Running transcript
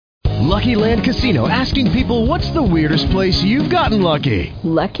Lucky Land Casino, asking people, what's the weirdest place you've gotten lucky?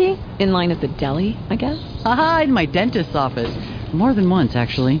 Lucky? In line at the deli, I guess? Aha, in my dentist's office. More than once,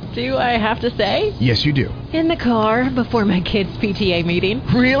 actually. Do I have to say? Yes, you do. In the car before my kids' PTA meeting.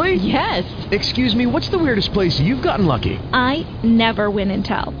 Really? Yes. Excuse me, what's the weirdest place you've gotten lucky? I never win and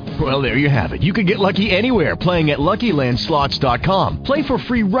tell. Well, there you have it. You can get lucky anywhere, playing at LuckyLandSlots.com. Play for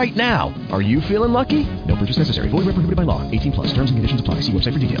free right now. Are you feeling lucky? No purchase necessary. Void where prohibited by law. 18 plus. Terms and conditions apply. See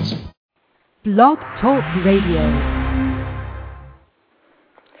website for details. Blog Talk Radio.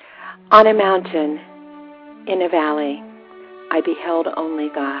 On a mountain, in a valley, I beheld only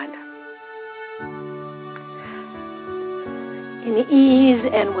God. In ease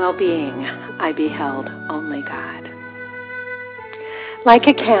and well-being, I beheld only God. Like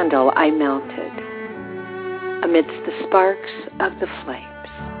a candle, I melted amidst the sparks of the flames.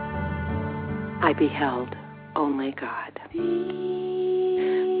 I beheld only God.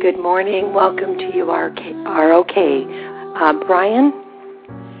 Good morning. Welcome to you, ROK. Brian?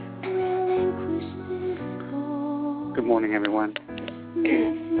 Good morning, everyone.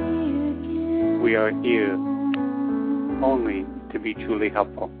 We are here only to be truly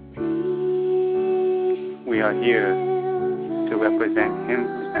helpful. We are here to represent Him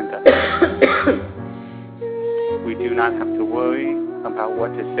who sent us. We do not have to worry about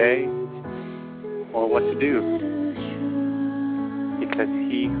what to say or what to do, because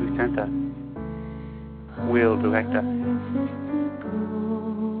He who sent us will direct us.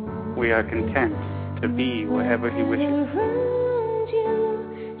 We are content to be wherever He wishes,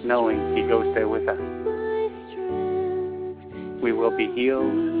 knowing He goes there with us. We will be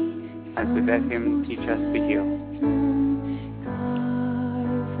healed as we let Him teach us to heal.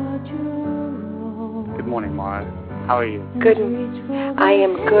 Good morning, Mara. How are you? Good. I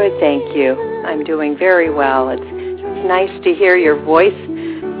am good, thank you. I'm doing very well. It's nice to hear your voice.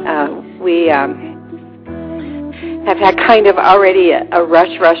 We have had kind of already a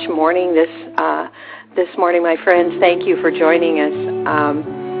rush morning this morning, my friends. Thank you for joining us.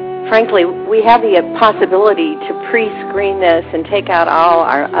 Frankly, we have the possibility to pre-screen this and take out all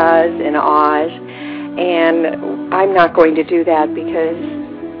our uhs and ahs, and I'm not going to do that because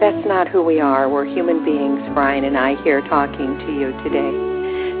that's not who we are. We're human beings, Brian and I, here talking to you today.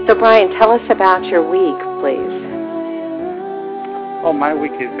 So, Brian, tell us about your week, please. Oh, my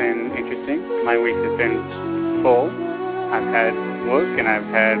week has been interesting. My week has been full. I've had work, and I've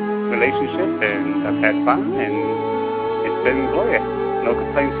had relationships, and I've had fun, and it's been glorious. No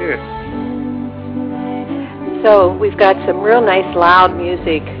complaints here. So we've got some real nice loud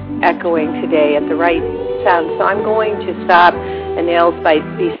music echoing today at the right sound. So I'm going to stop Anil's by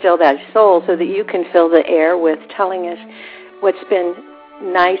Be Still Thy Soul so that you can fill the air with telling us what's been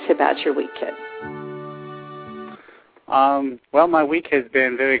nice about your week, kid. Well, my week has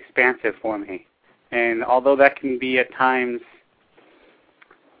been very expansive for me. And although that can be at times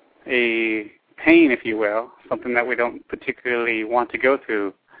a pain, if you will, something that we don't particularly want to go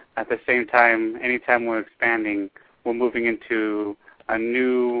through, at the same time, anytime we're expanding, we're moving into a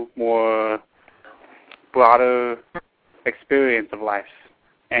new, more broader experience of life.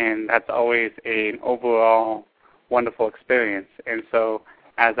 And that's always an overall wonderful experience. And so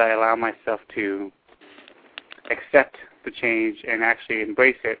as I allow myself to accept the change and actually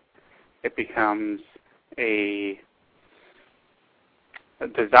embrace it, it becomes a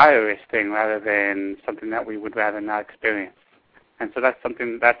desirous thing rather than something that we would rather not experience. And so that's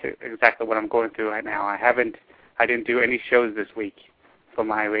exactly what I'm going through right now. I didn't do any shows this week for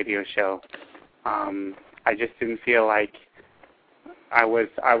my radio show. I just didn't feel like I was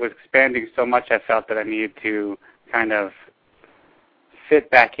expanding so much. I felt that I needed to kind of fit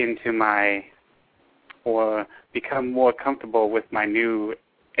back into or become more comfortable with my new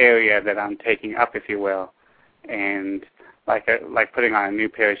area that I'm taking up, if you will. And like putting on a new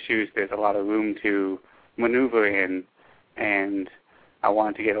pair of shoes, there's a lot of room to maneuver in, and I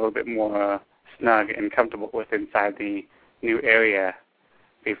wanted to get a little bit more snug and comfortable with inside the new area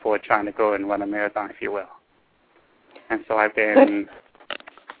before trying to go and run a marathon, if you will. And so I've been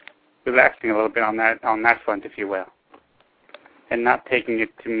relaxing a little bit on that front, if you will, and not taking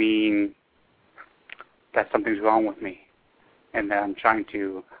it to mean that something's wrong with me and that I'm trying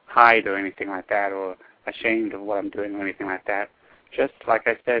to hide or anything like that, or ashamed of what I'm doing or anything like that. Just like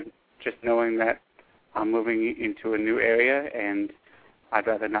I said, just knowing that I'm moving into a new area and I'd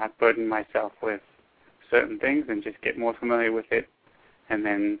rather not burden myself with certain things and just get more familiar with it and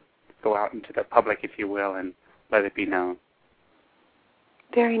then go out into the public, if you will, and let it be known.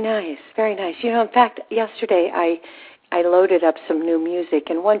 Very nice, very nice. You know, in fact, yesterday I loaded up some new music,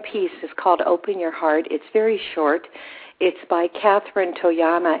 and one piece is called Open Your Heart. It's very short, It's by Catherine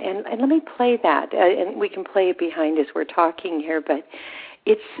Toyama, and let me play that, and we can play it behind as we're talking here, but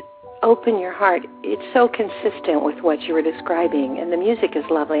it's Open Your Heart. It's so consistent with what you were describing, and the music is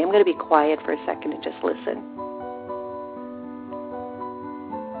lovely. I'm going to be quiet for a second and just listen.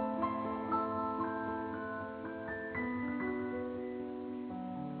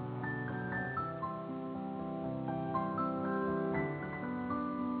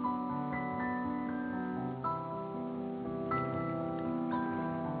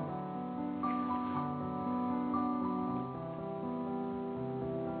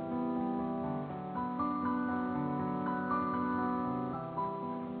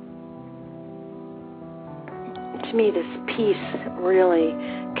 To me, this piece really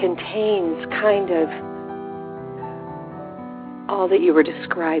contains kind of all that you were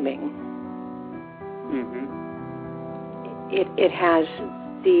describing. Mm-hmm. It has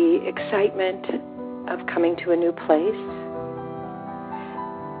the excitement of coming to a new place,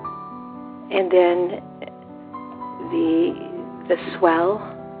 and then the swell,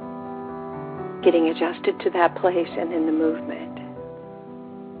 getting adjusted to that place, and then the movement.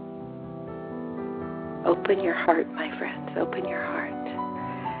 Open your heart, my friends. Open your heart.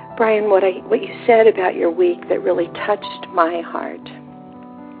 Brian, what you said about your week that really touched my heart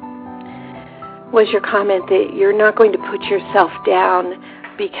was your comment that you're not going to put yourself down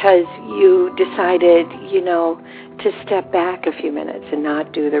because you decided, to step back a few minutes and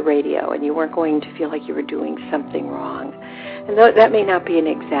not do the radio, and you weren't going to feel like you were doing something wrong. And that may not be an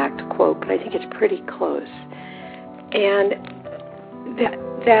exact quote, but I think it's pretty close. And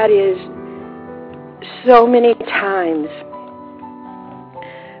that is so many times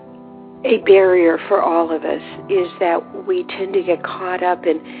a barrier for all of us is that we tend to get caught up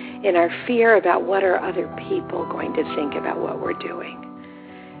in our fear about what are other people going to think about what we're doing.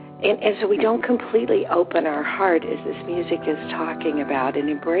 And so we don't completely open our heart, as this music is talking about, and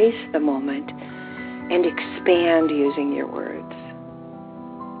embrace the moment and expand using your words.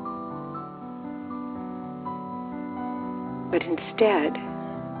 But instead,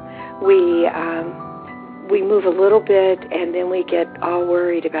 we move a little bit, and then we get all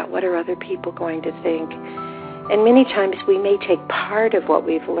worried about what are other people going to think. And many times we may take part of what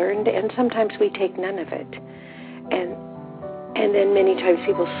we've learned, and sometimes we take none of it. And then many times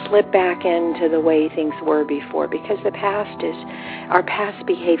people slip back into the way things were before, because our past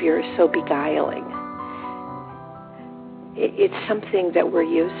behavior is so beguiling. It's something that we're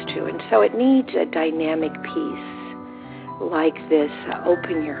used to, and so it needs a dynamic piece like this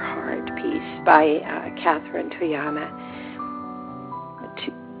Open Your Heart piece by Catherine Toyama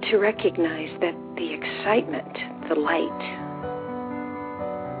to recognize that the excitement, the light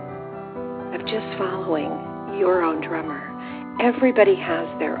of just following your own drummer. Everybody has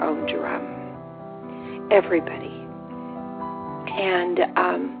their own drum. Everybody. And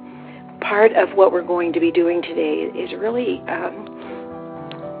part of what we're going to be doing today is really,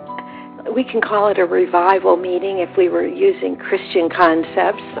 we can call it a revival meeting if we were using Christian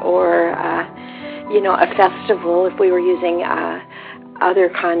concepts, or, a festival if we were using other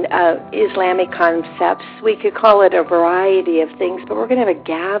Islamic concepts. We could call it a variety of things, but we're going to have a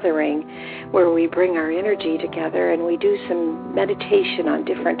gathering where we bring our energy together and we do some meditation on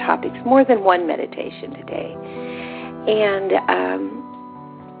different topics, more than one meditation today. And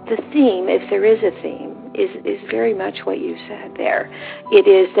the theme, if there is a theme, is very much what you said there. It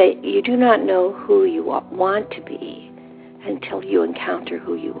is that you do not know who you want to be until you encounter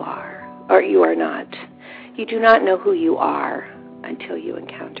who you are, or you are not. You do not know who you are until you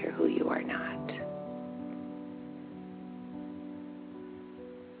encounter who you are not.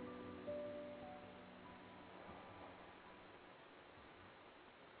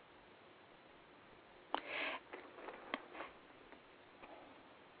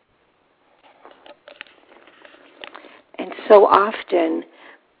 And so often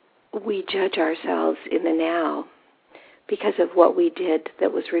we judge ourselves in the now because of what we did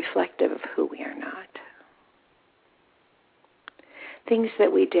that was reflective of who we are not. Things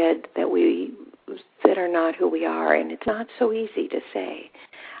that we did that are not who we are, and it's not so easy to say,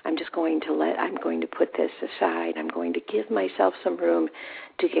 I'm going to put this aside. I'm going to give myself some room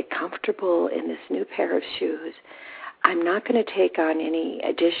to get comfortable in this new pair of shoes. I'm not going to take on any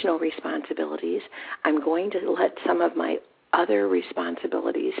additional responsibilities. I'm going to let some of my other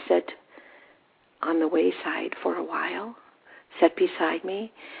responsibilities sit on the wayside for a while, sit beside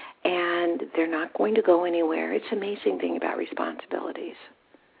me, and they're not going to go anywhere. It's an amazing thing about responsibilities.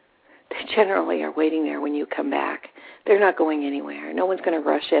 They generally are waiting there when you come back. They're not going anywhere. No one's going to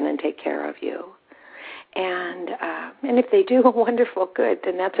rush in and take care of you. And if they do, wonderful, good,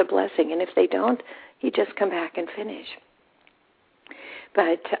 then that's a blessing. And if they don't, you just come back and finish.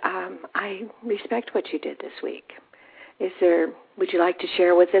 But I respect what you did this week. Would you like to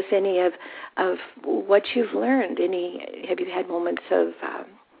share with us any of what you've learned? Have you had moments of,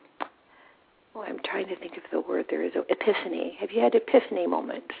 I'm trying to think of the word there is, epiphany. Have you had epiphany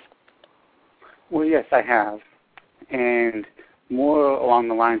moments? Well, yes, I have. And more along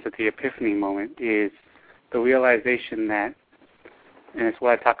the lines of the epiphany moment is the realization that, and it's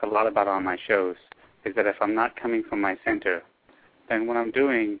what I talk a lot about on my shows, is that if I'm not coming from my center, then what I'm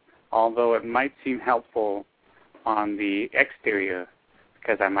doing, although it might seem helpful on the exterior,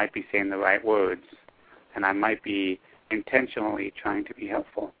 because I might be saying the right words, and I might be intentionally trying to be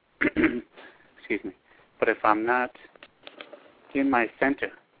helpful, excuse me, but if I'm not in my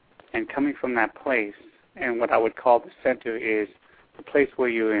center and coming from that place, and what I would call the center is the place where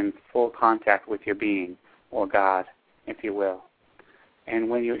you're in full contact with your being, or God, if you will. And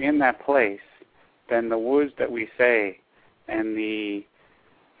when you're in that place, then the words that we say and the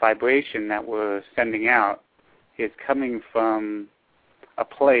vibration that we're sending out is coming from a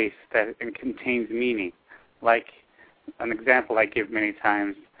place that contains meaning. Like an example I give many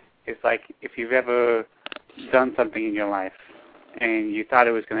times is like if you've ever done something in your life and you thought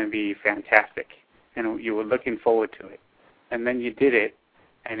it was going to be fantastic and you were looking forward to it, and then you did it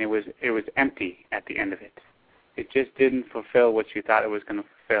and it was empty at the end of it. It just didn't fulfill what you thought it was going to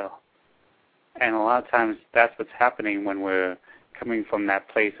fulfill. And a lot of times that's what's happening when we're coming from that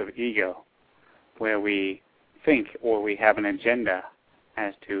place of ego, where we think or we have an agenda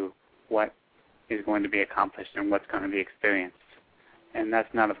as to what is going to be accomplished and what's going to be experienced. And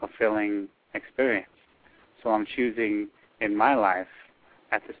that's not a fulfilling experience. So I'm choosing in my life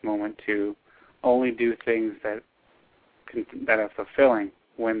at this moment to only do things that are fulfilling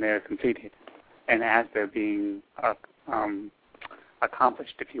when they're completed and as they're being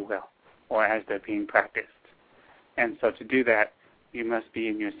accomplished, if you will, or as they're being practiced. And so to do that, you must be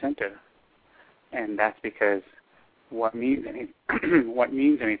in your center. And that's because what means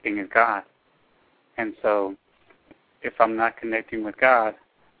anything is God. And so if I'm not connecting with God,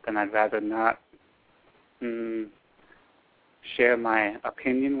 then I'd rather not share my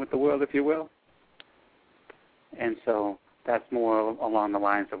opinion with the world, if you will. And so that's more along the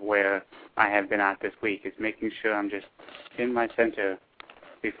lines of where I have been at this week, is making sure I'm just in my center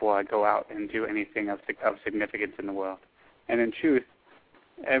before I go out and do anything of significance in the world. And in truth,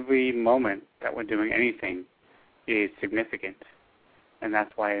 every moment that we're doing anything is significant. And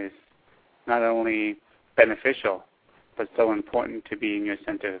that's why it's not only beneficial, but so important to be in your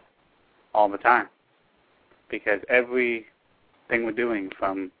center all the time. Because everything we're doing,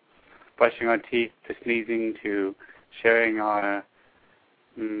 from brushing our teeth to sneezing to sharing our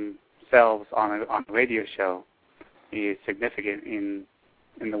selves on a radio show, is significant in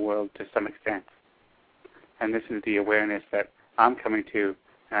the world to some extent. And this is the awareness that I'm coming to,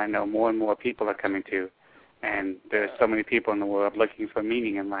 and I know more and more people are coming to. And there are so many people in the world looking for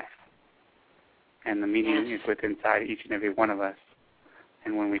meaning in life. And the meaning is within inside each and every one of us.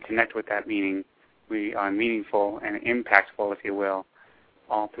 And when we connect with that meaning, we are meaningful and impactful, if you will,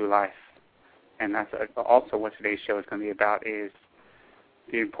 all through life. And that's also what today's show is going to be about, is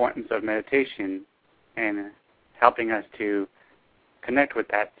the importance of meditation and helping us to connect with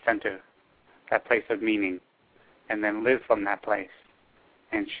that center, that place of meaning, and then live from that place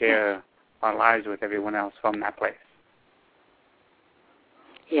and share our lives with everyone else from that place.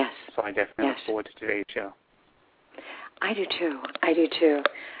 Yes. So I definitely look forward to today's show. I do too.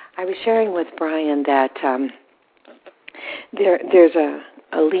 I was sharing with Brian that there's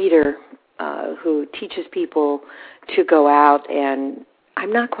a leader who teaches people to go out, and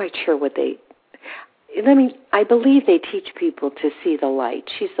I'm not quite sure what I believe they teach people to see the light.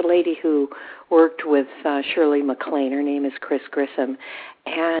 She's the lady who worked with Shirley MacLaine. Her name is Chris Grissom.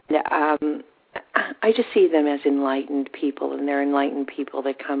 And I just see them as enlightened people, and they're enlightened people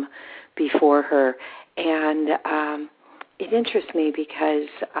that come before her. And it interests me because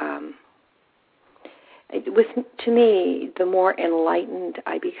to me, the more enlightened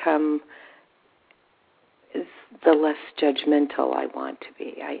I become, the less judgmental I want to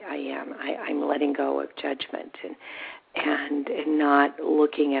be. I am. I'm letting go of judgment and not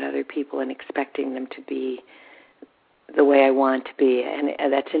looking at other people and expecting them to be the way I want to be. And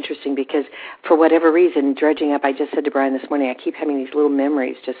that's interesting because for whatever reason, dredging up, I just said to Brian this morning, I keep having these little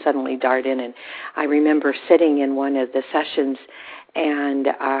memories just suddenly dart in. And I remember sitting in one of the sessions, and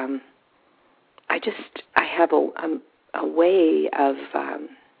I have a way of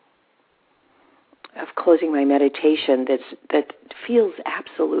closing my meditation that feels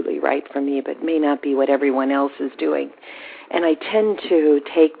absolutely right for me, but may not be what everyone else is doing. And I tend to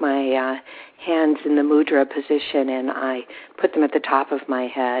take my hands in the mudra position, and I put them at the top of my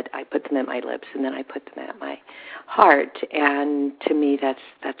head. I put them at my lips, and then I put them at my heart. And to me, that's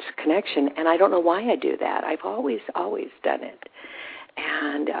connection. And I don't know why I do that. I've always done it.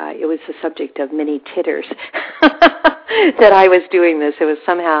 And it was the subject of many titters that I was doing this. It was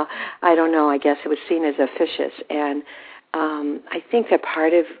somehow, I don't know, I guess it was seen as officious. And I think that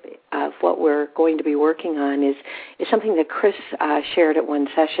part of what we're going to be working on is something that Chris shared at one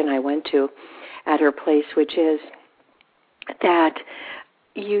session I went to at her place, which is that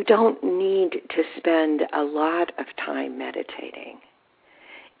you don't need to spend a lot of time meditating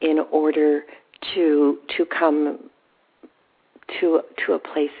in order to come to a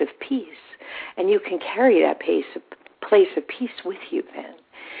place of peace. And you can carry that place of peace with you then.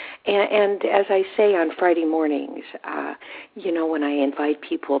 And as I say on Friday mornings, when I invite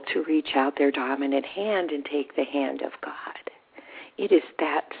people to reach out their dominant hand and take the hand of God, it is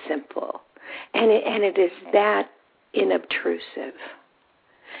that simple. And it is that inobtrusive.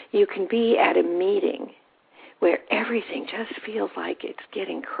 You can be at a meeting where everything just feels like it's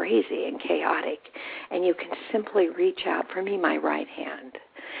getting crazy and chaotic, and you can simply reach out, for me, my right hand,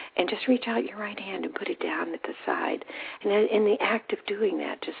 and just reach out your right hand and put it down at the side. And in the act of doing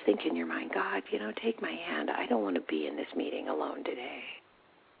that, just think in your mind, God, take my hand. I don't want to be in this meeting alone today.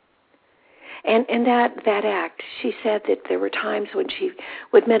 And that act, she said that there were times when she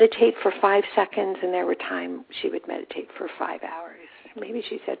would meditate for 5 seconds, and there were times she would meditate for 5 hours. Maybe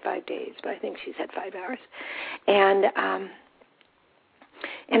she said 5 days, but I think she said 5 hours. And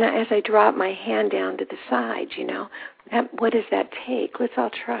as I drop my hand down to the side, what does that take? Let's all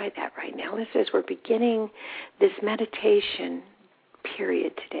try that right now. As we're beginning this meditation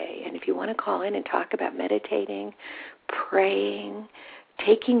period today, and if you want to call in and talk about meditating, praying,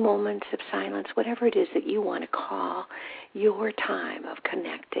 taking moments of silence, whatever it is that you want to call your time of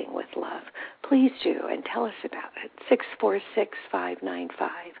connecting with love, please do, and tell us about it.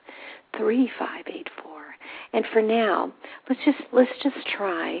 646-595-3584. And for now, let's just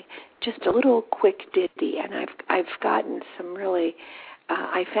try just a little quick ditty. And I've gotten some really,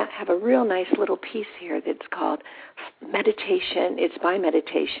 I have a real nice little piece here that's called Meditation. It's by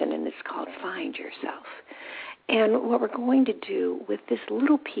Meditation, and it's called Find Yourself. And what we're going to do with this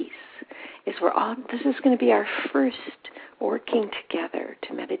little piece is this is going to be our first working together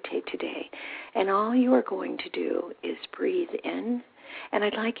to meditate today. And all you are going to do is breathe in, and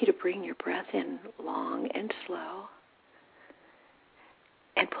I'd like you to bring your breath in long and slow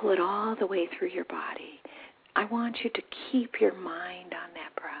and pull it all the way through your body. I want you to keep your mind on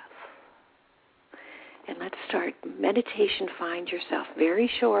that breath. And let's start meditation. Find yourself. Very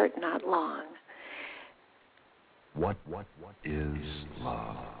short, not long. What is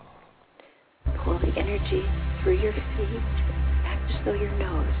love? Pull the energy through your feet, back just though your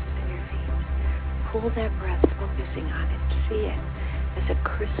nose and your feet. Pull that breath, focusing on it. See it as a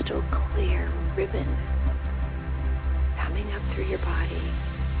crystal clear ribbon coming up through your body,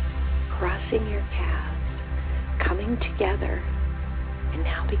 crossing your calves, coming together, and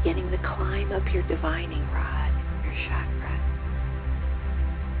now beginning the climb up your divining rod, your chakra.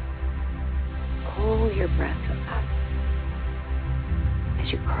 Pull your breath up. As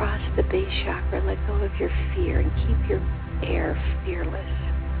you cross the base chakra, let go of your fear and keep your air fearless.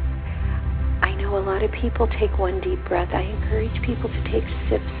 I know a lot of people take one deep breath. I encourage people to take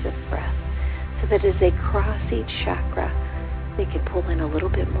sips of breath so that as they cross each chakra, they can pull in a little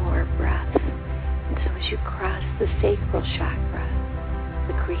bit more breath. And so as you cross the sacral chakra,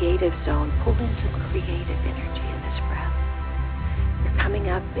 the creative zone, pull in some creative energy in this breath. You're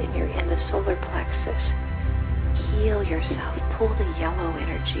coming up and you're in the solar plexus. Heal yourself. Pull the yellow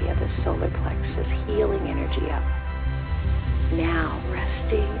energy of the solar plexus, healing energy up. Now,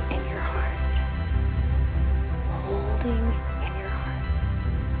 resting in your heart, holding in your heart,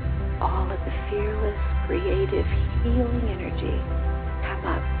 all of the fearless, creative, healing energy come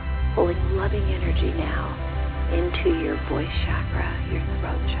up, pulling loving energy now into your voice chakra, your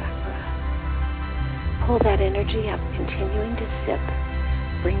throat chakra. Pull that energy up, continuing to sip.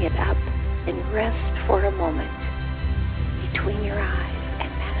 Bring it up and rest for a moment between your eyes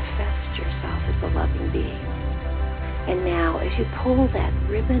and manifest yourself as a loving being. And now, as you pull that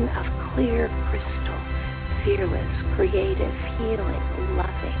ribbon of clear crystal, fearless, creative, healing,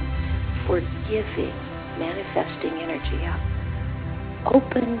 loving, forgiving, manifesting energy up,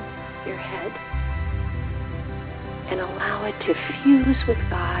 open your head and allow it to fuse with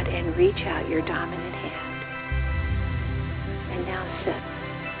God and reach out your dominant hand. And now sit,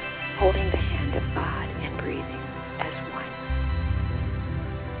 holding the hand of God.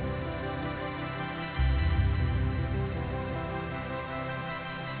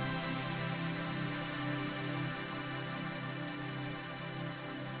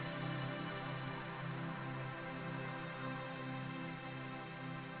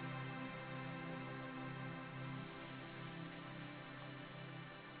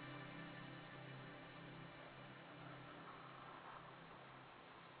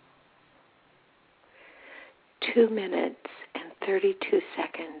 2 minutes and 32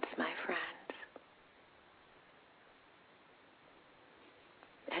 seconds, my friends.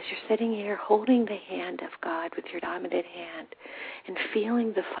 As you're sitting here holding the hand of God with your dominant hand and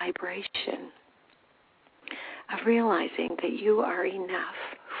feeling the vibration of realizing that you are enough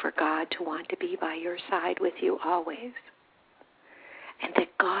for God to want to be by your side with you always, and that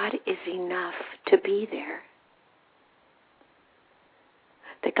God is enough to be there,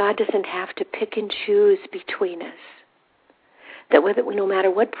 that God doesn't have to pick and choose between us, that no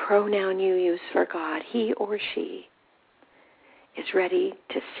matter what pronoun you use for God, he or she is ready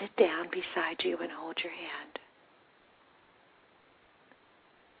to sit down beside you and hold your hand.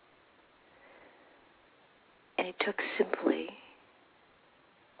 And it took simply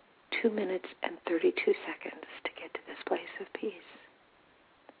 2 minutes and 32 seconds to get to this place of peace.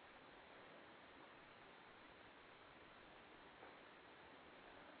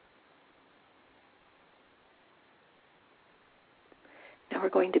 Now we're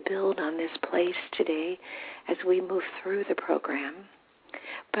going to build on this place today as we move through the program.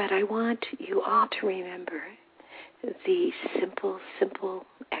 But I want you all to remember the simple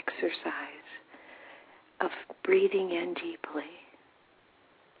exercise of breathing in deeply.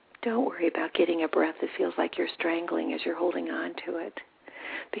 Don't worry about getting a breath that feels like you're strangling as you're holding on to it.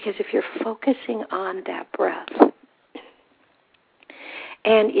 Because if you're focusing on that breath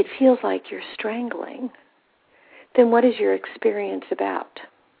and it feels like you're strangling, then what is your experience about?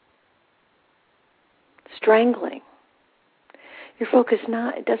 Strangling. Your focus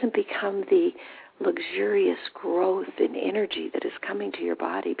it doesn't become the luxurious growth and energy that is coming to your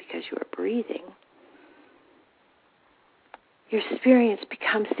body because you are breathing. Your experience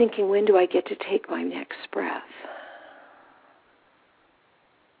becomes thinking, when do I get to take my next breath?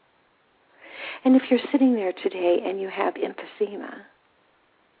 And if you're sitting there today and you have emphysema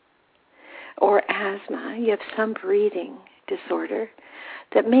or asthma, you have some breathing disorder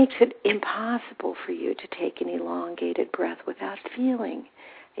that makes it impossible for you to take an elongated breath without feeling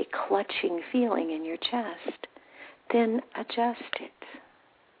a clutching feeling in your chest, then adjust it.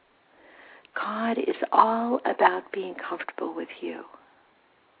 God is all about being comfortable with you,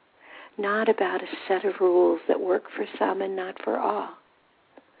 not about a set of rules that work for some and not for all.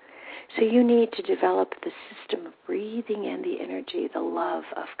 So you need to develop the system of breathing in the energy, the love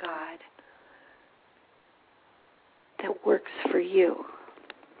of God that works for you,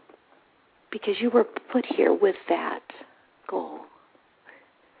 because you were put here with that goal.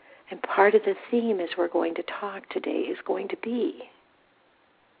 And part of the theme as we're going to talk today is going to be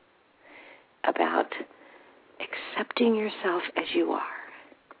about accepting yourself as you are,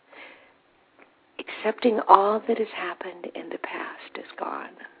 accepting all that has happened in the past is gone,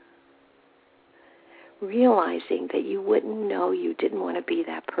 realizing that you wouldn't know you didn't want to be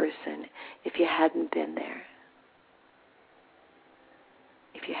that person if you hadn't been there,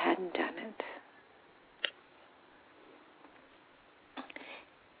 if you hadn't done it.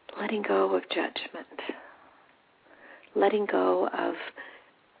 Letting go of judgment, letting go of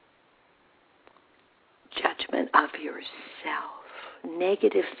judgment of yourself,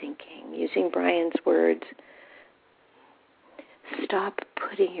 negative thinking, using Brian's words, stop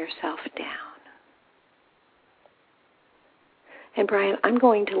putting yourself down. And Brian, I'm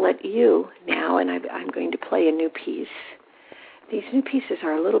going to let you now, and I'm going to play a new piece. These new pieces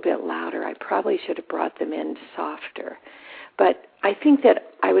are a little bit louder. I probably should have brought them in softer. But I think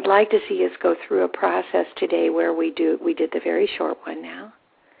that I would like to see us go through a process today where we did the very short one now,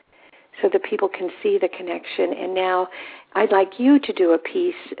 so that people can see the connection. And now I'd like you to do a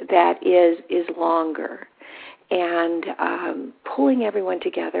piece that is longer and pulling everyone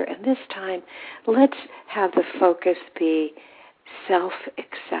together. And this time, let's have the focus be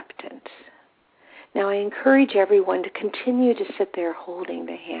self-acceptance. Now, I encourage everyone to continue to sit there holding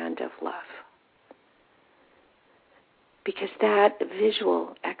the hand of love, because that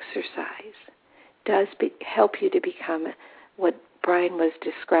visual exercise does help you to become what Brian was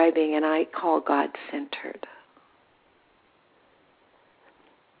describing and I call God-centered.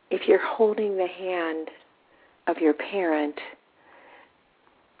 If you're holding the hand of your parent,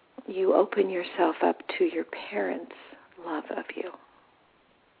 you open yourself up to your parents' love of you.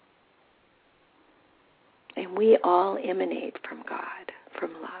 And we all emanate from God,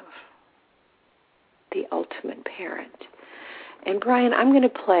 from love, the ultimate parent. And Brian, I'm going to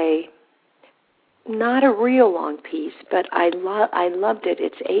play not a real long piece, but I loved it.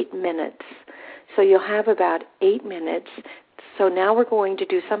 It's 8 minutes. So you'll have about 8 minutes. So now we're going to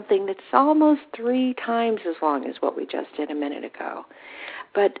do something that's almost 3 times as long as what we just did a minute ago.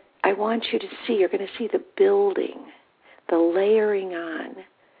 But I want you to see, you're going to see the building, the layering on,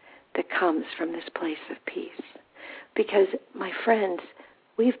 the comes from this place of peace. Because, my friends,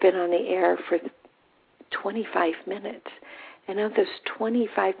 we've been on the air for 25 minutes. And of those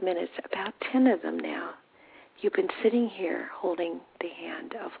 25 minutes, about 10 of them now, you've been sitting here holding the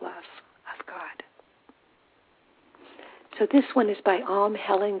hand of love of God. So this one is by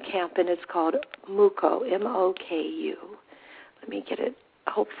Helen Camp, and it's called Muku, M-O-K-U. Let me get it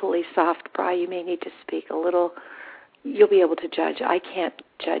hopefully soft. Bri, you may need to speak a little. You'll be able to judge. I can't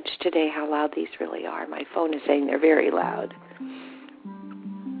judge today how loud these really are. My phone is saying they're very loud.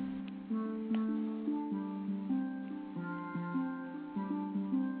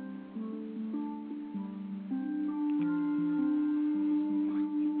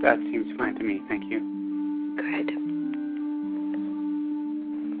 That seems fine to me. Thank you. Good.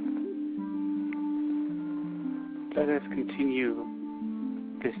 Let us continue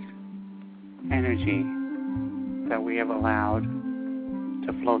this energy that we have allowed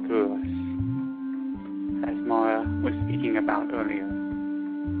to flow through us, as Mara was speaking about earlier,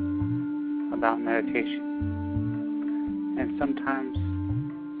 about meditation. And sometimes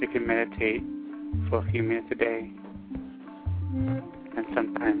we can meditate for a few minutes a day, and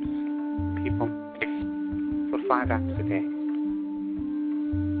sometimes people meditate for 5 hours a day.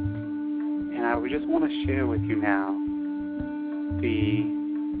 And I would just want to share with you now the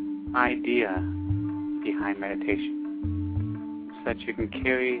idea behind meditation, so that you can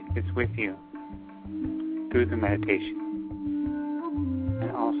carry this with you through the meditation,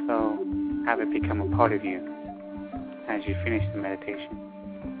 and also have it become a part of you as you finish the meditation.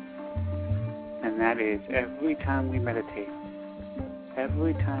 And that is, every time we meditate,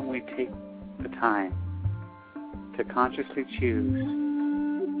 every time we take the time to consciously choose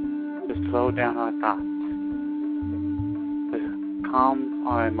to slow down our thoughts, to calm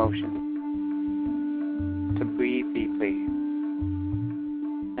our emotions, to breathe deeply,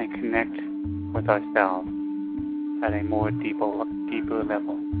 and connect with ourselves at a more deeper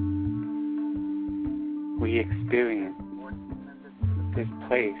level, we experience this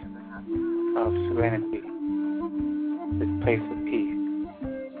place of serenity, this place of peace.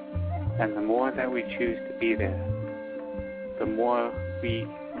 And the more that we choose to be there, the more we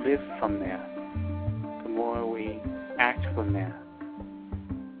live from there, the more we act from there.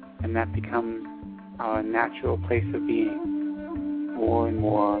 And that becomes our natural place of being, more and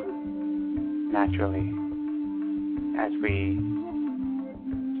more naturally, as we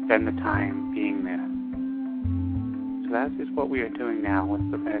spend the time being there. So that is what we are doing now with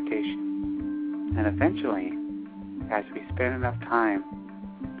the meditation. And eventually, as we spend enough time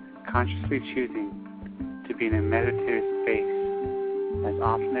consciously choosing to be in a meditative space as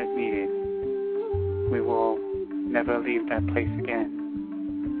often as needed, we will never leave that place again.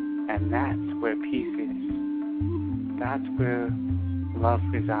 And that's where peace is. That's where love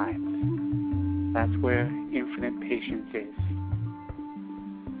resides. That's where infinite patience is.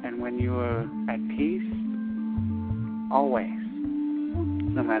 And when you are at peace, always,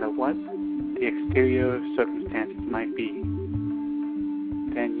 no matter what the exterior circumstances might be,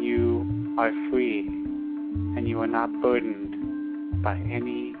 then you are free, and you are not burdened by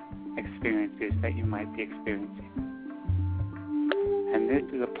any experiences that you might be experiencing. And this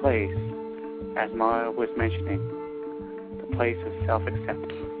is a place, as Mara was mentioning, the place of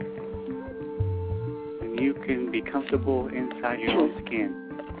self-acceptance. When you can be comfortable inside your own skin,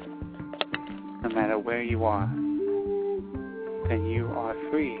 no matter where you are, then you are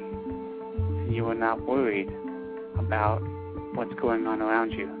free, and you are not worried about what's going on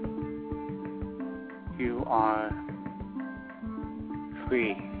around you. You are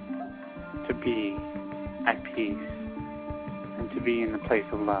free to be at peace and to be in the place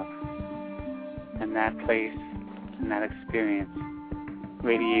of love. And that place and that experience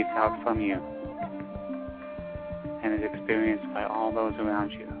radiates out from you and is experienced by all those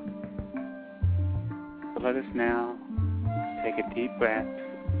around you. So let us now take a deep breath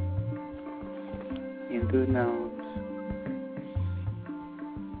in through the nose,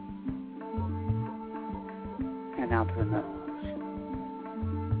 and out through the nose.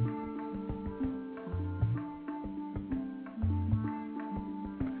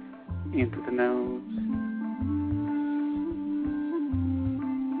 In through the nose,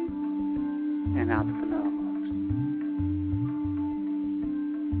 and out through the nose.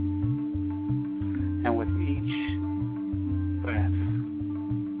 And with each breath,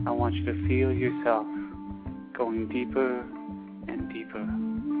 I want you to feel yourself going deeper and deeper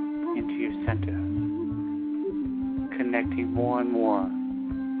into your center, connecting more and more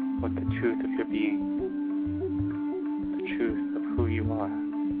with the truth of your being, the truth of who you are.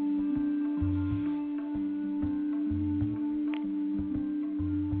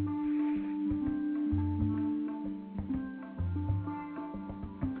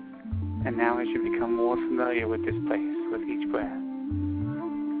 And now as you become more familiar with this place, with each breath,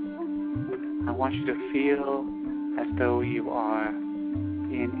 I want you to feel as though you are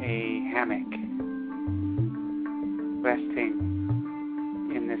in a hammock, resting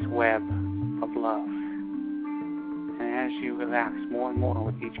in this web of love. And as you relax more and more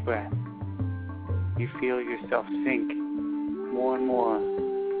with each breath, you feel yourself sink more and more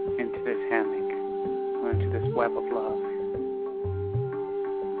into this hammock, or into this web of love.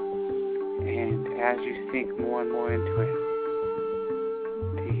 And as you sink more and more into it,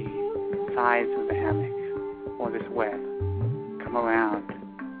 the sides of the hammock, or this web, come around,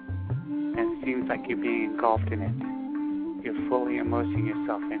 and it seems like you're being engulfed in it. You're fully immersing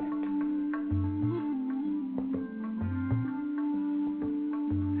yourself in it.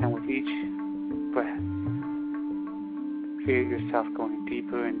 And with each breath, feel yourself going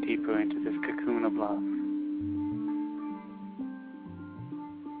deeper and deeper into this cocoon of love.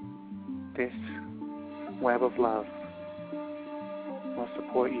 This web of love will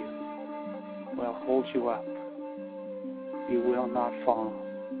support you, will hold you up. You will not fall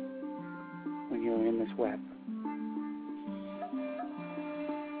when you're in this web.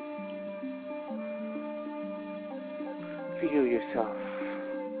 Feel yourself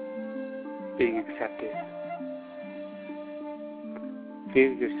being accepted.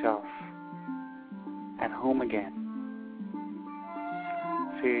 Feel yourself at home again.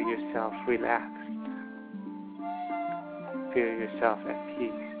 Feel yourself relaxed. Feel yourself at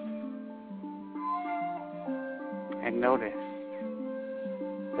peace. And notice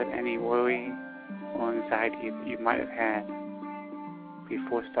that any worry or anxiety that you might have had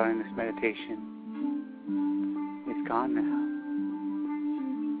before starting this meditation is gone now.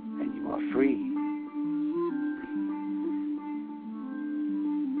 And you are free.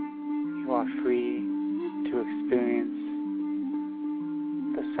 You are free to experience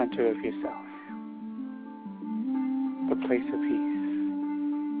the center of yourself, the place of peace,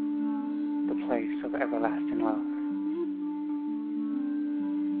 the place of everlasting love.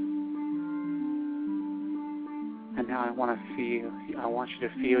 And now I want you to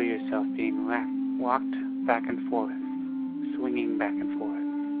feel yourself being rocked back and forth, swinging back and forth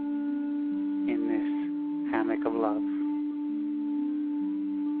in this hammock of love.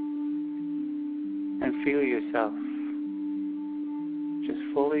 And feel yourself just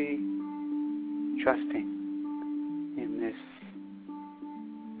fully trusting in this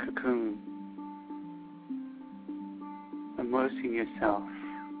cocoon, immersing yourself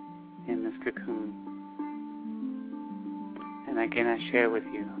in this cocoon. And again, I share with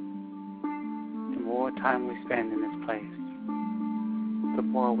you, the more time we spend in this place, the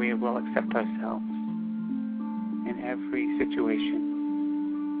more we will accept ourselves in every situation,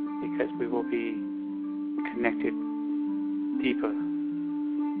 because we will be connected deeper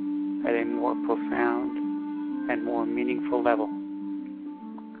at a more profound and more meaningful level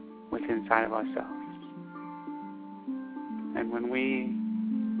within inside of ourselves. And when we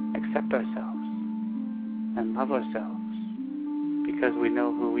accept ourselves and love ourselves because we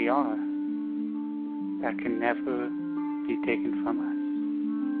know who we are, that can never be taken from us.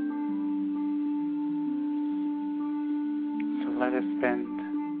 So let us spend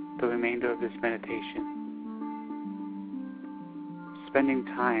the remainder of this meditation spending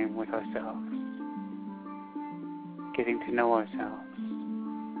time with ourselves, getting to know ourselves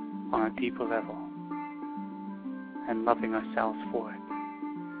on a deeper level, and loving ourselves for it.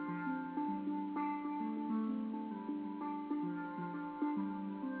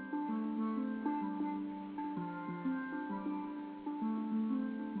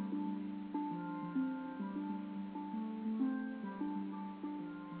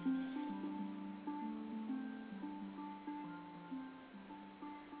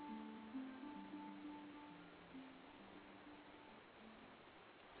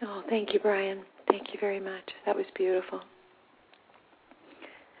 Oh, thank you, Brian. Thank you very much. That was beautiful.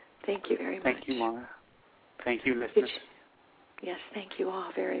 Thank you very much. Thank you, Mara. Thank you, listeners. Yes, thank you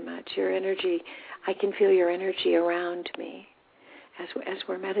all very much. Your energy, I can feel your energy around me as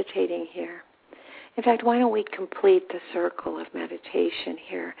we're meditating here. In fact, why don't we complete the circle of meditation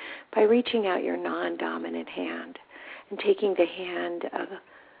here by reaching out your non-dominant hand and taking the hand of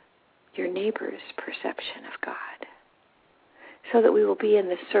your neighbor's perception of God, so that we will be in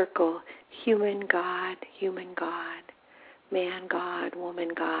the circle, human God, man God, woman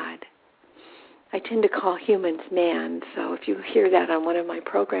God. I tend to call humans man, so if you hear that on one of my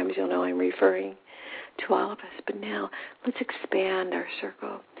programs, you'll know I'm referring to all of us. But now, let's expand our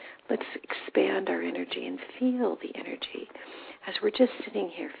circle. Let's expand our energy and feel the energy. As we're just sitting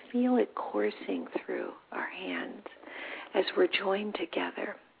here, feel it coursing through our hands as we're joined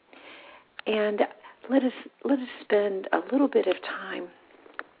together. And let us spend a little bit of time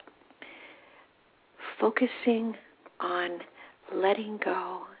focusing on letting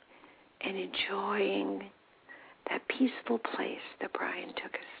go and enjoying that peaceful place that Brian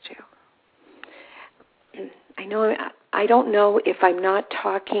took us to. I don't know if I'm not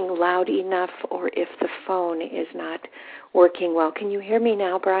talking loud enough or if the phone is not working well. Can you hear me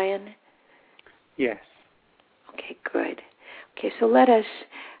now, Brian? Yes. Okay, good. Okay, so let us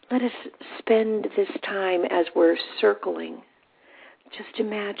spend this time as we're circling, just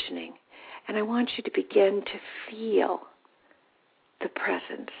imagining. And I want you to begin to feel the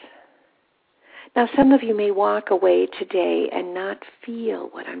presence. Now, some of you may walk away today and not feel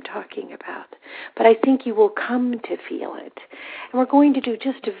what I'm talking about, but I think you will come to feel it. And we're going to do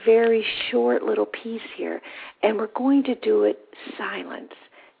just a very short little piece here, and we're going to do it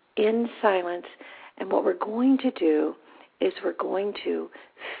in silence. And what we're going to do is we're going to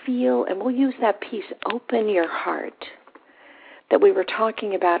feel, and we'll use that piece, open your heart, that we were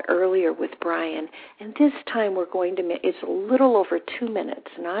talking about earlier with Brian. And this time it's a little over 2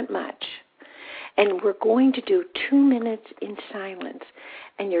 minutes, not much. And we're going to do 2 minutes in silence,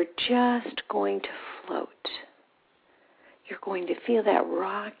 and you're just going to float. You're going to feel that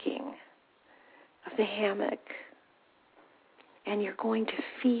rocking of the hammock, and you're going to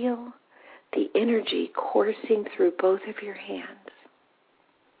feel the energy coursing through both of your hands.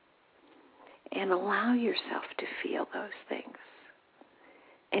 And allow yourself to feel those things.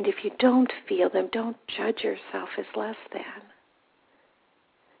 And if you don't feel them, don't judge yourself as less than.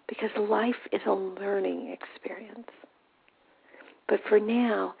 Because life is a learning experience. But for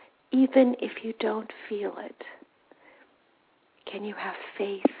now, even if you don't feel it, can you have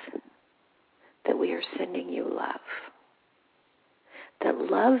faith that we are sending you love? That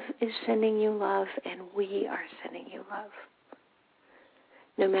love is sending you love, and we are sending you love.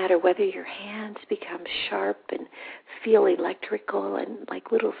 No matter whether your hands become sharp and feel electrical and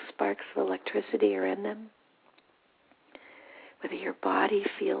like little sparks of electricity are in them, whether your body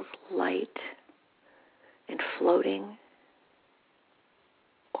feels light and floating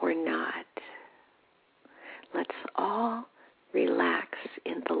or not, let's all relax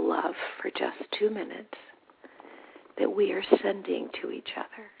in the love for just 2 minutes that we are sending to each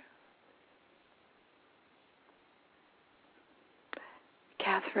other.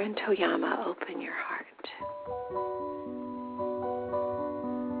 Catherine Toyama, open your heart.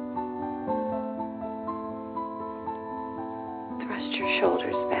 Thrust your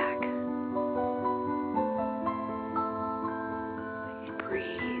shoulders back. And breathe.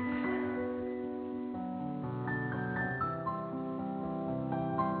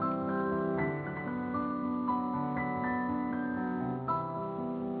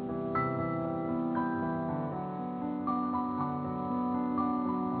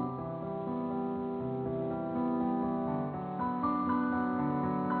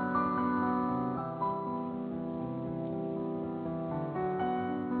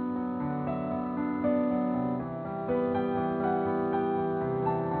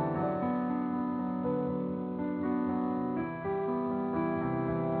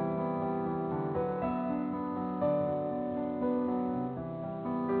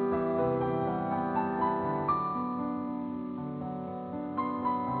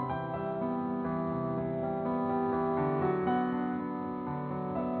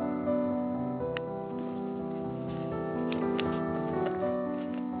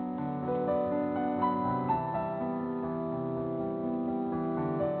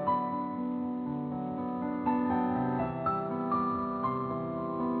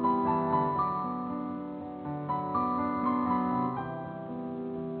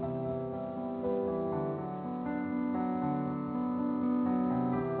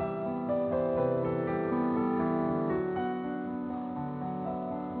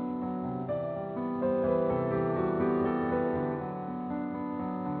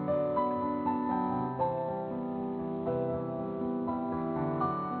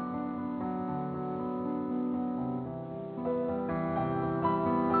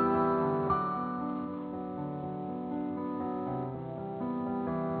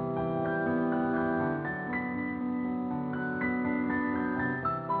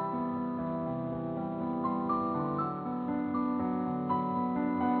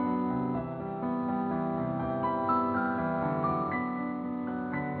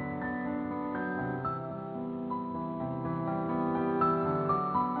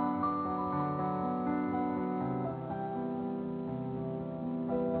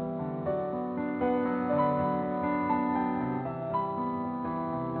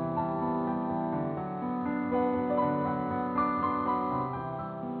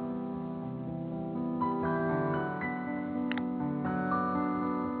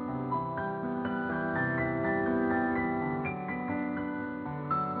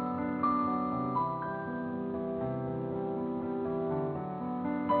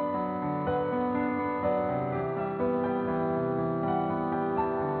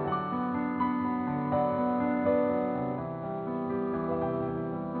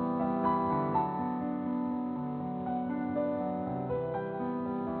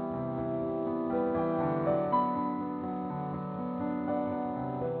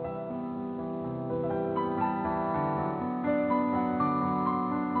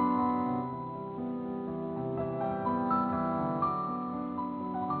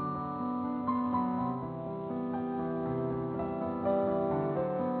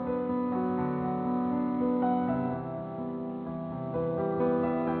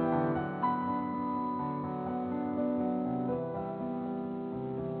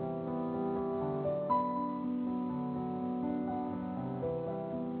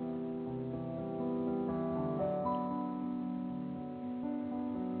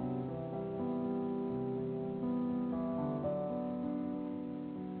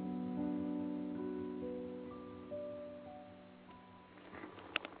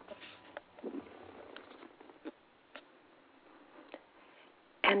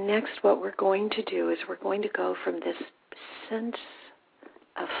 And next what we're going to do is we're going to go from this sense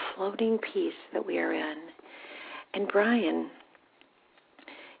of floating peace that we are in. And Brian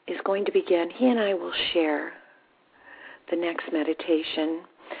is going to begin. He and I will share the next meditation.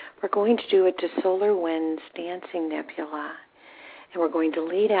 We're going to do it to Solar Winds Dancing Nebula. And we're going to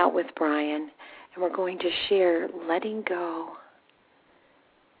lead out with Brian. And we're going to share letting go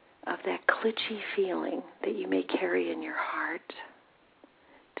of that glitchy feeling that you may carry in your heart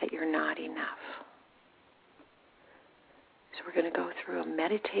that you're not enough. So we're going to go through a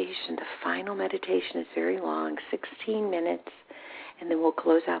meditation. The final meditation is very long, 16 minutes, and then we'll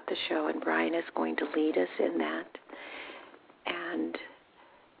close out the show, and Brian is going to lead us in that. And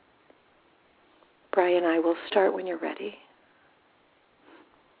Brian, I will start when you're ready.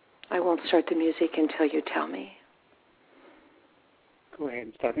 I won't start the music until you tell me. Go ahead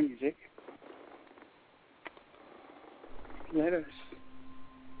and start the music. Let us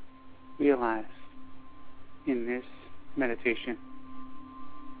realize in this meditation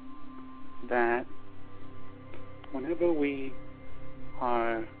that whenever we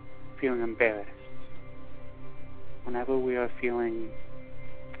are feeling embarrassed, whenever we are feeling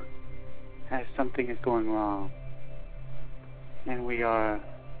as something is going wrong, and we are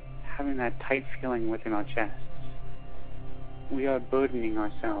having that tight feeling within our chests, we are burdening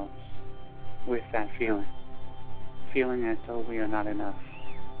ourselves with that feeling as though we are not enough.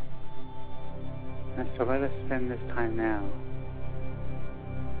 And so let us spend this time now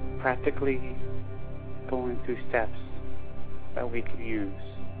practically going through steps that we can use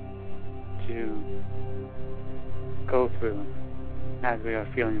to go through as we are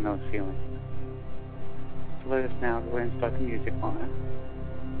feeling those feelings. So let us now go ahead and start the music on it.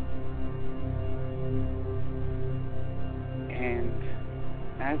 And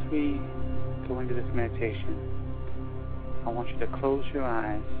as we go into this meditation, I want you to close your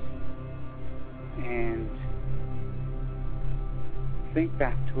eyes and think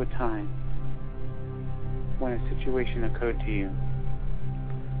back to a time when a situation occurred to you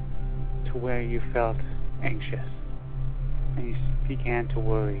to where you felt anxious and you began to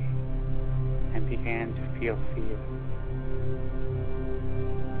worry and began to feel fear.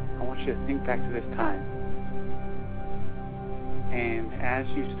 I want you to think back to this time, and as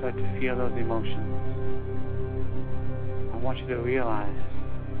you start to feel those emotions, I want you to realize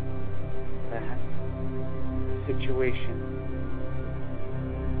that situation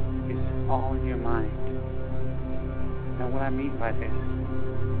is all in your mind. And what I mean by this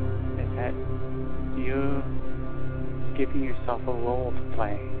is that you're giving yourself a role to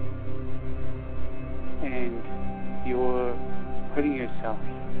play, and you're putting yourself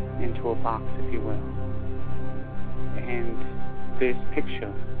into a box, if you will. And this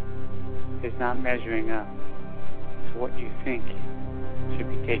picture is not measuring up to what you think should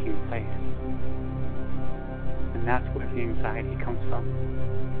be taking place. And that's where the anxiety comes from.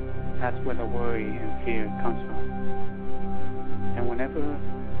 That's where the worry and fear comes from. And whenever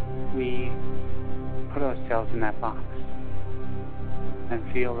we put ourselves in that box and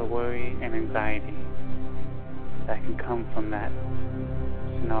feel the worry and anxiety that can come from that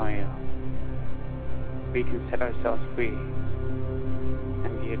scenario, we can set ourselves free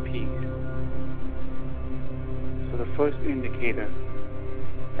and be at peace. So the first indicator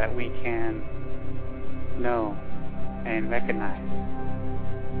that we can know and recognize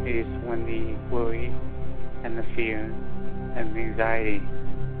is when the worry and the fear and the anxiety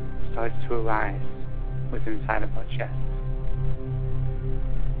starts to arise within inside of our chest.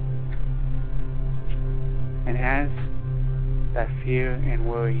 And as that fear and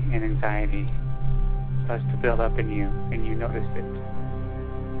worry and anxiety starts to build up in you and you notice it,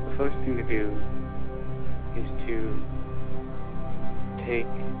 the first thing to do is to take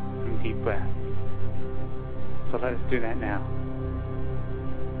some deep breaths. So let us do that now.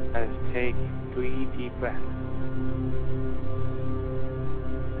 Let us take 3 deep breaths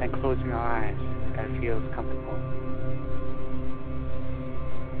and closing our eyes if that feels comfortable.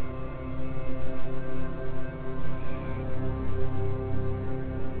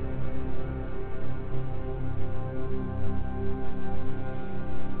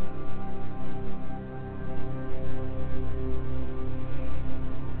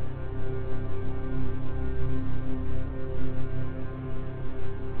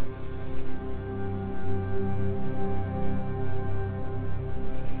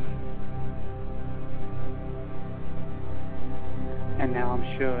 And now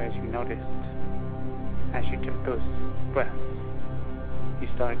I'm sure as you noticed, as you took those breaths, you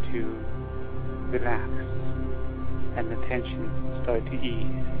start to relax and the tension started to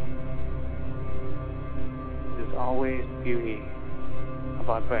ease. There's always beauty of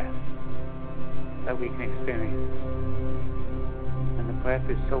our breath that we can experience. And the breath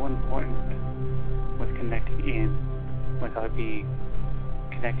is so important with connecting in with our being,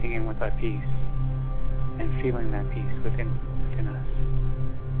 connecting in with our peace, and feeling that peace within us.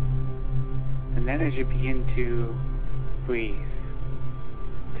 And then as you begin to breathe,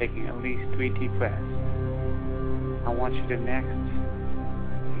 taking at least 3 deep breaths, I want you to next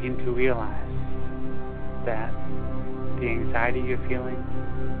begin to realize that the anxiety you're feeling,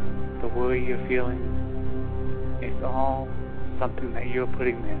 the worry you're feeling, is all something that you're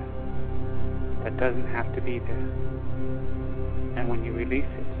putting there that doesn't have to be there. And when you release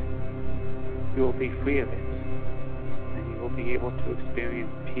it, you will be free of it, and you will be able to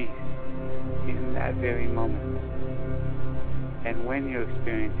experience peace in that very moment. And when you're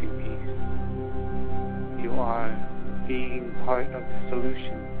experiencing peace, you are being part of the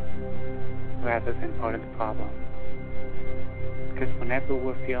solution rather than part of the problem. Because whenever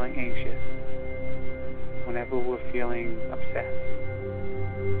we're feeling anxious, whenever we're feeling upset,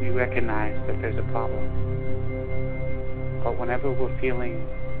 we recognize that there's a problem. But whenever we're feeling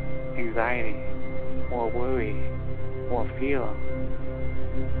anxiety or worry or fear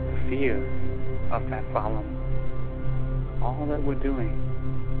of that problem, all that we're doing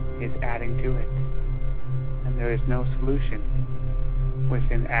is adding to it. And there is no solution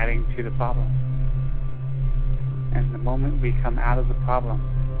within adding to the problem. And the moment we come out of the problem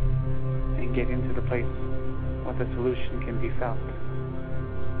and get into the place where the solution can be felt,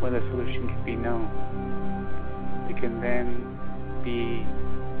 where the solution can be known, we can then be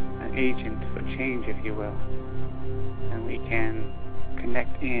an agent for change, if you will. And we can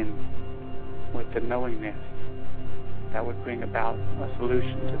connect in with the knowingness that would bring about a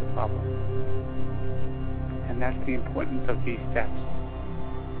solution to the problem. And that's the importance of these steps.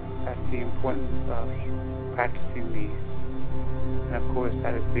 That's the importance of practicing these. And of course,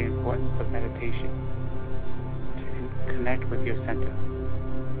 that is the importance of meditation. To connect with your center.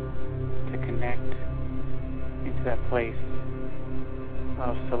 To connect into that place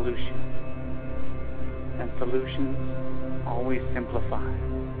of solution. And solutions always simplify.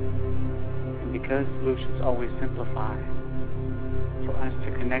 And because solutions always simplify, for us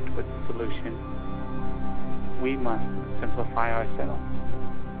to connect with the solution, we must simplify ourselves.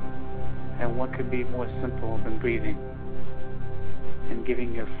 And what could be more simple than breathing and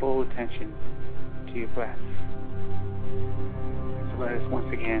giving your full attention to your breath? So let us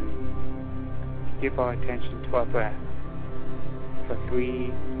once again give our attention to our breath for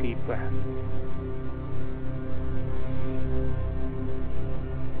 3 deep breaths.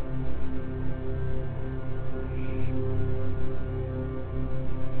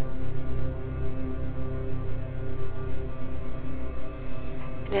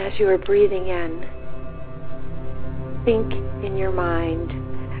 And as you are breathing in, think in your mind,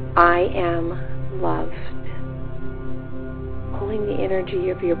 I am loved. Pulling the energy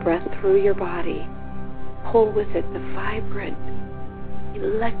of your breath through your body, pull with it the vibrant,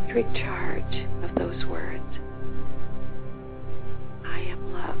 electric charge of those words. I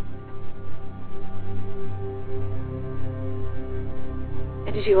am loved.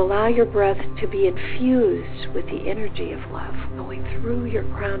 And as you allow your breath to be infused with the energy of love, going through your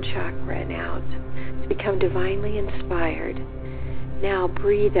crown chakra and out, to become divinely inspired, now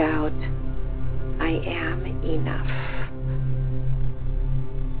breathe out, I am enough.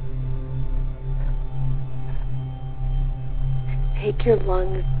 Take your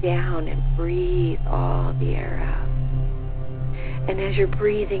lungs down and breathe all the air out. And as you're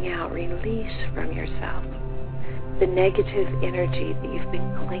breathing out, release from yourself the negative energy that you've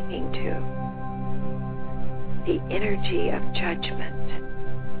been clinging to, the energy of judgment,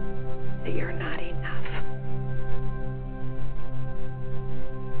 that you're not enough.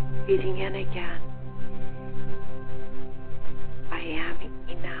 Breathing in again. I am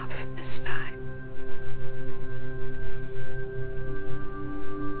enough this time.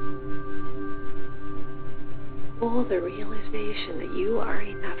 Full the realization that you are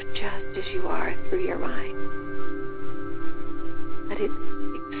enough just as you are through your mind. Let it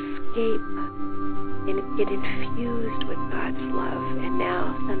escape and get infused with God's love. And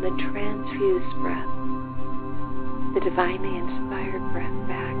now send the transfused breath, the divinely inspired breath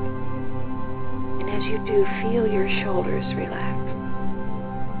back. And as you do, feel your shoulders relax.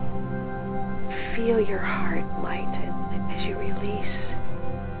 Feel your heart lighten. And as you release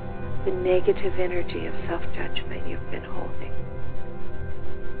the negative energy of self-judgment you've been holding.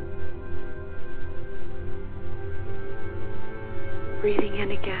 Breathing in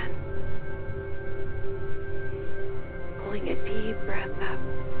again. Pulling a deep breath up.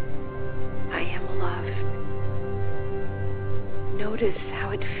 I am loved. notice how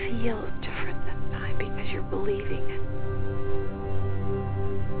it feels different this time because you're believing it.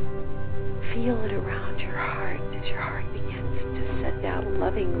 Feel it around your heart as your heart begins to send out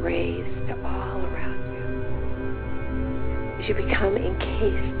loving rays to all around you. As you become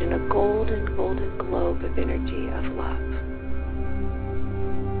encased in a golden globe of energy of love.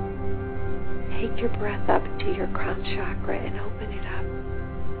 Take your breath up to your crown chakra and open it up.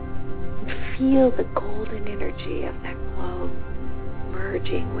 And feel the golden energy of that globe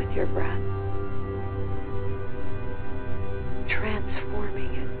merging with your breath.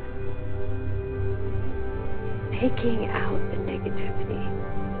 Transforming it. Taking out the negativity.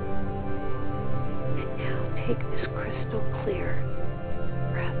 And now take this crystal clear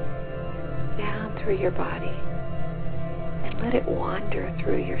breath down through your body and let it wander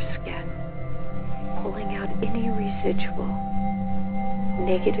through your skin, pulling out any residual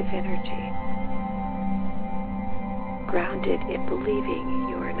negative energy, grounded in believing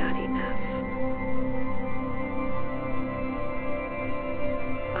you are not enough.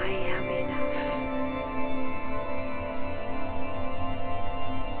 I am enough.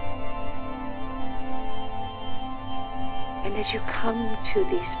 And as you come to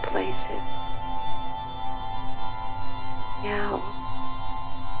these places, now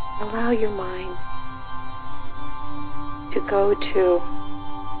allow your mind to go to,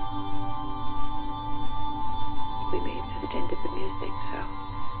 we may have just ended the music, so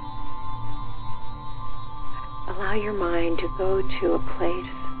allow your mind to go to a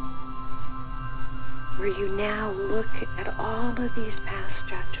place where you now look at all of these past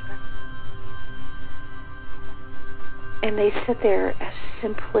judgments, and they sit there as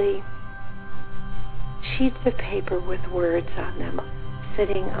simply sheets of paper with words on them,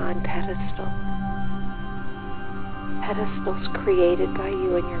 sitting on pedestals created by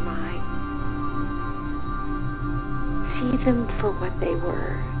you in your mind. See them for what they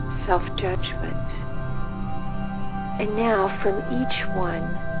were, self-judgment. And now from each one,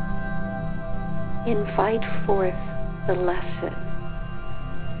 invite forth the lesson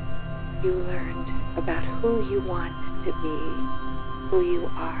you learned about who you want to be, who you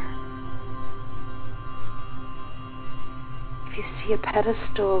are. If you see a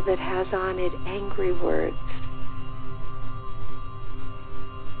pedestal that has on it angry words,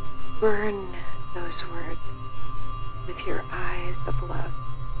 burn those words with your eyes of love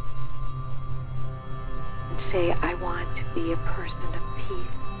and say, I want to be a person of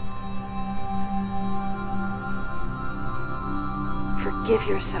peace. Forgive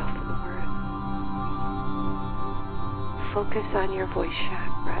yourself the word. Focus on your voice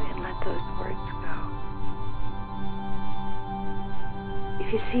chakra and let those words go. If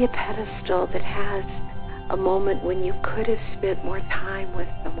you see a pedestal that has a moment when you could have spent more time with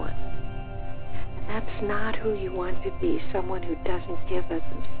someone, and that's not who you want to be, someone who doesn't give of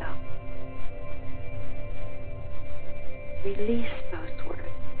themselves, release those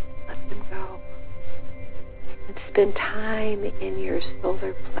words. Let them go. And spend time in your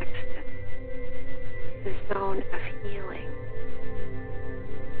solar plexus, the zone of healing,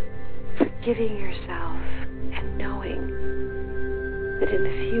 forgiving yourself and knowing that in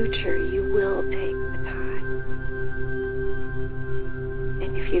the future you will take the time.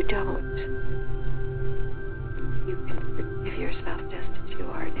 And if you don't, you can forgive yourself just as you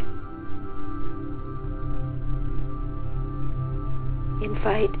are now.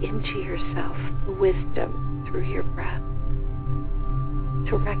 Invite into yourself wisdom through your breath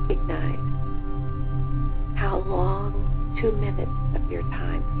to recognize how long 2 minutes of your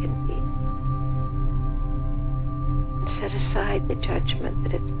time can be. And set aside the judgment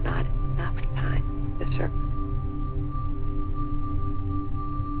that it's not enough time to serve.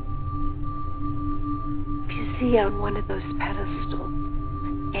 If you see on one of those pedestals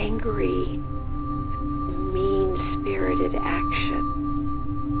angry, mean-spirited action,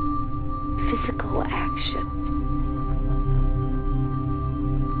 physical action,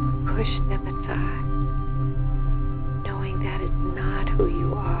 push them aside, knowing that is not who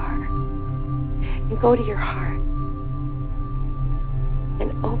you are. And go to your heart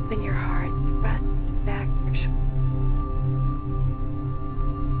and open your heart, rest back your shoulders.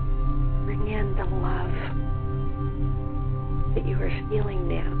 Bring in the love that you are feeling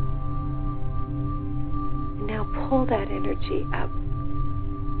now. And now pull that energy up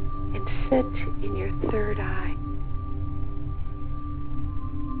and sit in your third eye.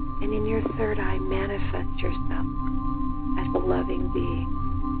 And in your third eye, manifest yourself as a loving being.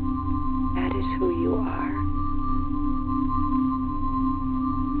 That is who you are.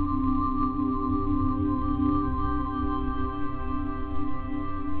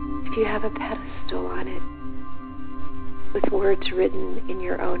 If you have a pedestal on it, with words written in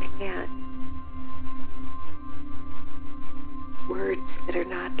your own hand. Words that are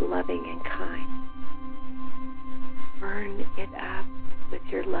not loving and kind. Burn it up with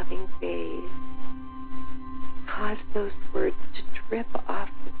your loving gaze. Cause those words to drip off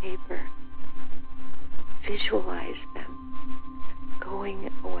the paper. Visualize them going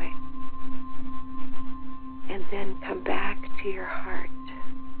away. And then come back to your heart.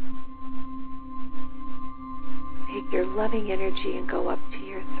 Take your loving energy and go up to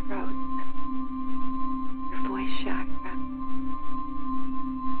your throat, your voice chakra,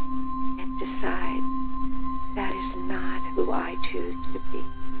 and decide that is not who I choose to be.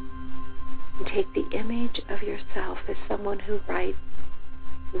 And take the image of yourself as someone who writes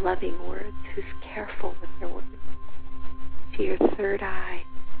loving words, who's careful with their words, to your third eye,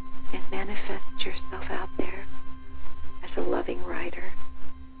 and manifest yourself out there as a loving writer.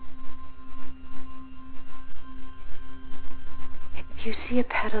 And if you see a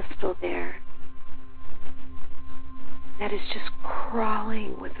pedestal there that is just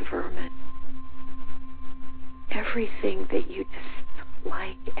crawling with vermin, everything that you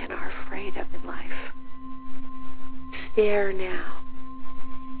dislike and are afraid of in life, stare now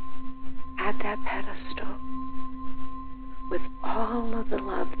at that pedestal with all of the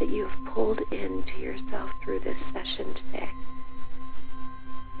love that you have pulled into yourself through this session today,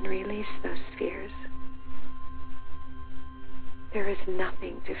 and release those fears. There is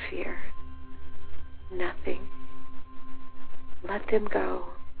nothing to fear. Nothing. Let them go,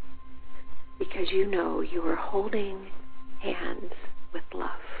 because you know you are holding hands with love.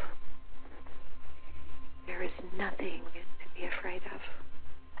 There is nothing to be afraid of.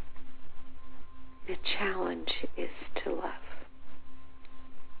 The challenge is to love.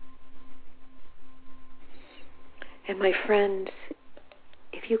 And my friends,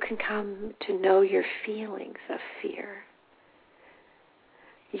 if you can come to know your feelings of fear,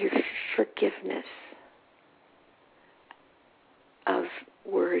 your forgiveness of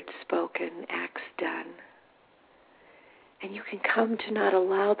words spoken, acts done, and you can come to not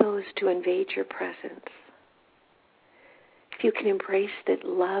allow those to invade your presence. If you can embrace that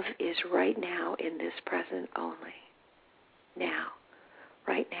love is right now in this present only. Now.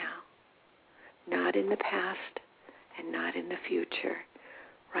 Right now. Not in the past and not in the future.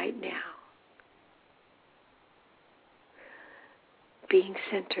 Right now. Being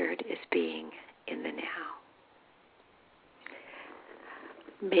centered is being in the now.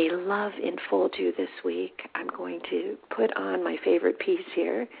 May love enfold you this week. I'm going to put on my favorite piece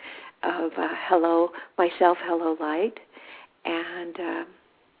here of Hello, Myself, Hello, Light. And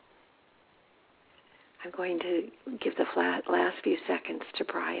I'm going to give the last few seconds to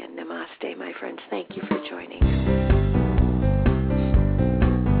Brian. Namaste, my friends. Thank you for joining us.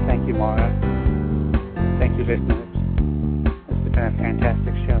 Thank you, Maura. Thank you, listeners. It's been a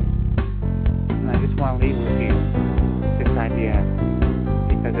fantastic show. And I just want to leave with you this idea,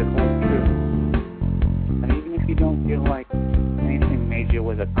 because it holds true. And even if you don't feel like anything major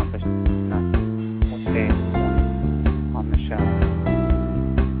was accomplished today on the show,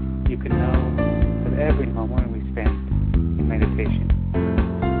 you can know that every moment we spend in meditation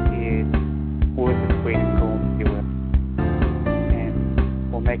is worth its weight in gold, if you will,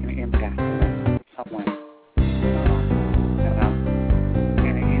 and will make an impact in some way.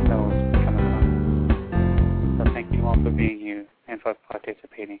 And in those coming months. So thank you all for being here and for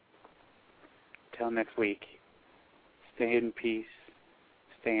participating. Till next week, stay in peace,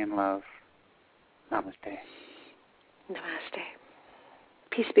 stay in love. Namaste. Namaste.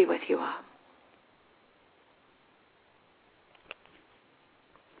 Peace be with you all.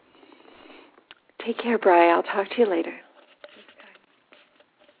 Take care, Bri. I'll talk to you later.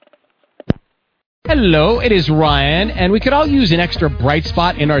 Hello, it is Ryan, and we could all use an extra bright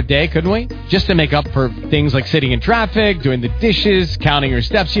spot in our day, couldn't we? Just to make up for things like sitting in traffic, doing the dishes, counting your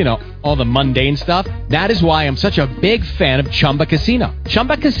steps, you know, all the mundane stuff. That is why I'm such a big fan of Chumba Casino.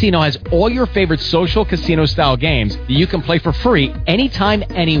 Chumba Casino has all your favorite social casino-style games that you can play for free anytime,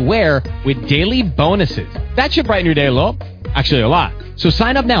 anywhere with daily bonuses. That should brighten your day a little. Actually, a lot. So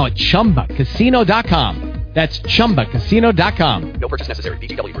sign up now at ChumbaCasino.com. That's ChumbaCasino.com. No purchase necessary.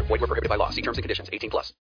 VGW Group. Void where prohibited by law. See terms and conditions. 18+.